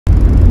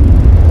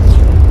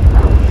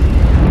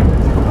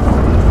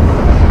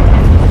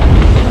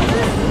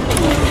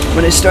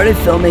When I started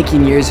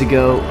filmmaking years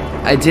ago,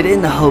 I did it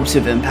in the hopes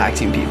of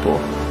impacting people.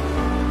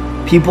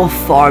 People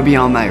far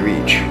beyond my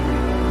reach.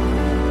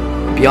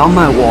 Beyond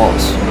my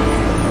walls.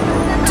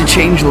 To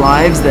change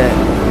lives that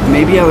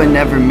maybe I would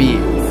never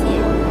meet.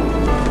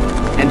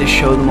 And to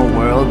show them a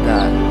world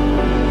that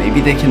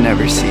maybe they can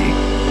never see.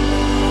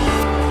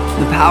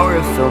 The power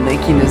of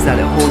filmmaking is that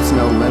it holds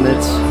no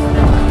limits,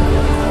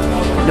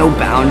 no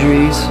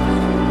boundaries.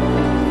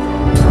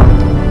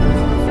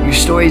 Your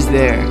story's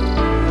there.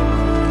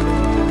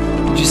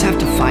 You just have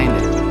to find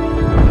it.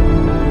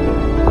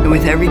 And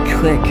with every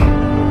click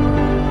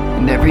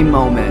and every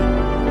moment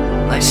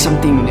lies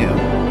something new,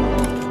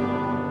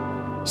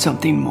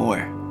 something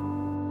more.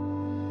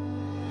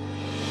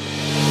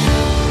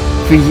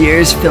 For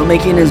years,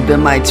 filmmaking has been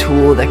my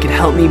tool that could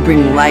help me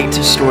bring light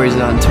to stories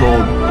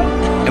untold,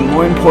 and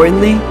more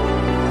importantly,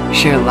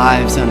 share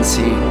lives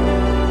unseen.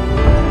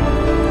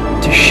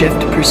 To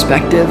shift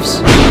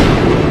perspectives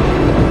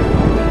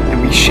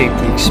and reshape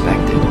the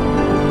expected.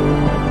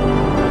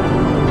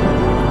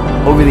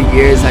 Over the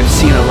years, I've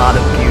seen a lot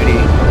of beauty.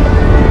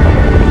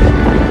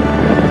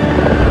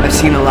 I've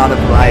seen a lot of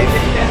life.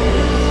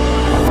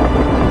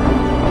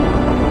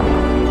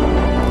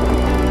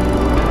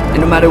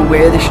 And no matter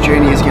where this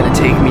journey is going to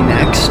take me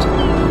next,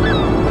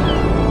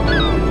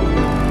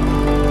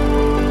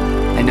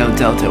 I know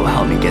Delta will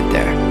help me get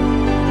there.